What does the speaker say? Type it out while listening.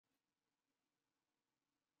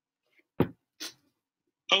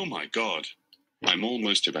Oh my god. I'm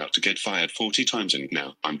almost about to get fired 40 times and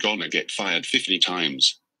now I'm gonna get fired 50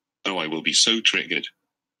 times. Oh, I will be so triggered.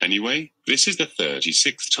 Anyway, this is the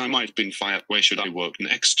 36th time I've been fired. Where should I work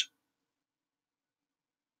next?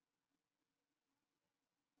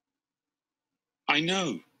 I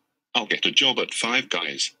know. I'll get a job at Five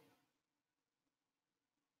Guys.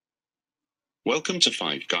 Welcome to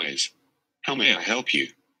Five Guys. How may I help you?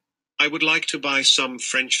 I would like to buy some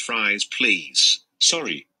French fries, please.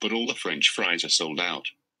 Sorry, but all the French fries are sold out.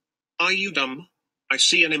 Are you dumb? I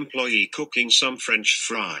see an employee cooking some French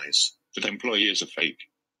fries. That employee is a fake.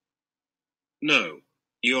 No.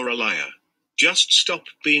 You're a liar. Just stop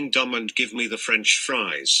being dumb and give me the French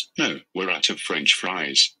fries. No, we're out of French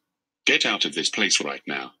fries. Get out of this place right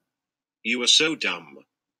now. You are so dumb.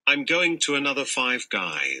 I'm going to another Five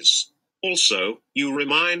Guys. Also, you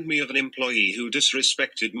remind me of an employee who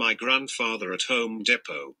disrespected my grandfather at Home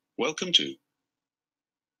Depot. Welcome to.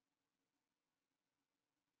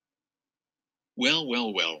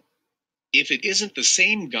 Well. If it isn't the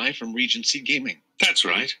same guy from Regency Gaming. That's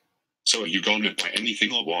right. So are you gonna buy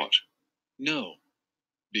anything or what? No.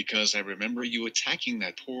 Because I remember you attacking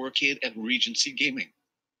that poor kid at Regency Gaming.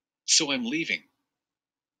 So I'm leaving.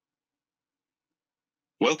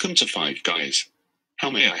 Welcome to Five Guys. How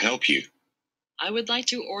may I help you? I would like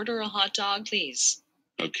to order a hot dog, please.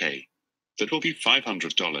 Okay. That will be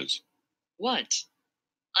 $500. What?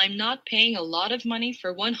 I'm not paying a lot of money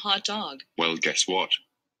for one hot dog. Well, guess what?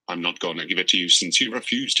 I'm not gonna give it to you since you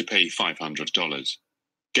refuse to pay $500.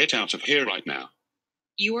 Get out of here right now.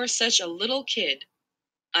 You are such a little kid.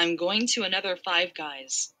 I'm going to another Five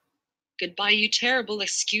Guys. Goodbye, you terrible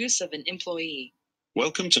excuse of an employee.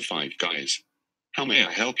 Welcome to Five Guys. How may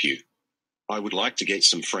I help you? I would like to get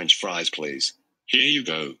some French fries, please. Here you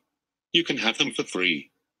go. You can have them for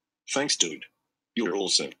free. Thanks, dude. You're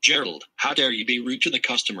awesome. Gerald, how dare you be rude to the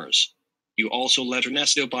customers? You also let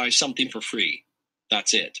Ernesto buy something for free.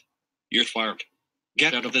 That's it. You're fired.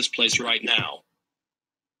 Get out of this place right now.